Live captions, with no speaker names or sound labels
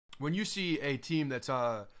when you see a team that's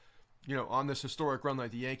on this historic run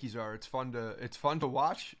like the Yankees are, it's fun to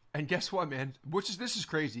watch. And guess what, man? This is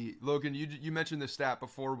crazy, Logan. You mentioned this stat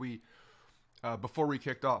before we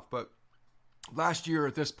kicked off, but last year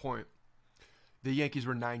at this point, the Yankees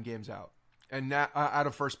were 9 games out and now out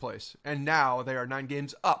of first place, and now they are 9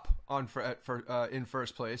 games up in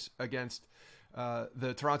first place against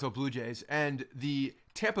the Toronto Blue Jays and the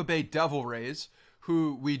Tampa Bay Devil Rays,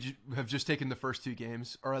 who we have just taken the first 2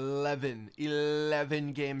 games, are 11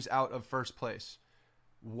 games out of first place.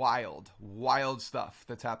 Wild stuff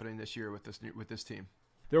that's happening this year with this team.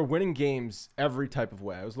 They're winning games every type of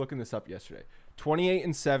way. I was looking this up yesterday.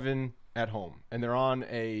 28-7 at home, and they're on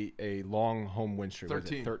a long home win streak.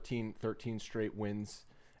 13 straight wins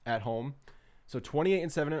at home. So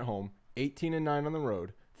 28-7 at home, 18-9 on the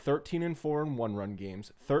road, 13-4 in one-run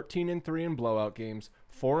games, 13-3 in blowout games,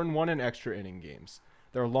 4-1 in extra inning games.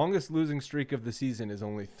 Their longest losing streak of the season is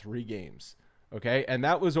only 3 games. Okay, and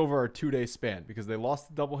that was over a 2-day span because they lost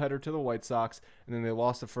the doubleheader to the White Sox, and then they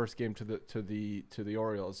lost the first game to the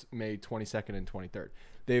Orioles, May 22nd and 23rd.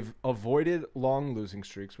 They've avoided long losing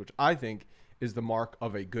streaks, which I think is the mark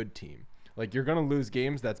of a good team. Like, you're going to lose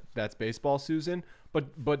games, that's baseball, Susan,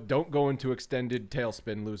 but don't go into extended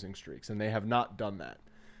tailspin losing streaks, and they have not done that.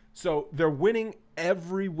 So they're winning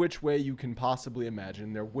every which way you can possibly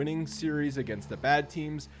imagine. They're winning series against the bad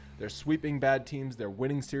teams. They're sweeping bad teams. They're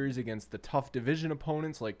winning series against the tough division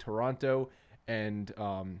opponents like Toronto and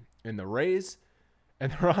the Rays.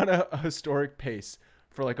 And they're on a historic pace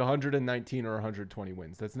for like 119 or 120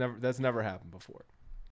 wins. That's never happened before.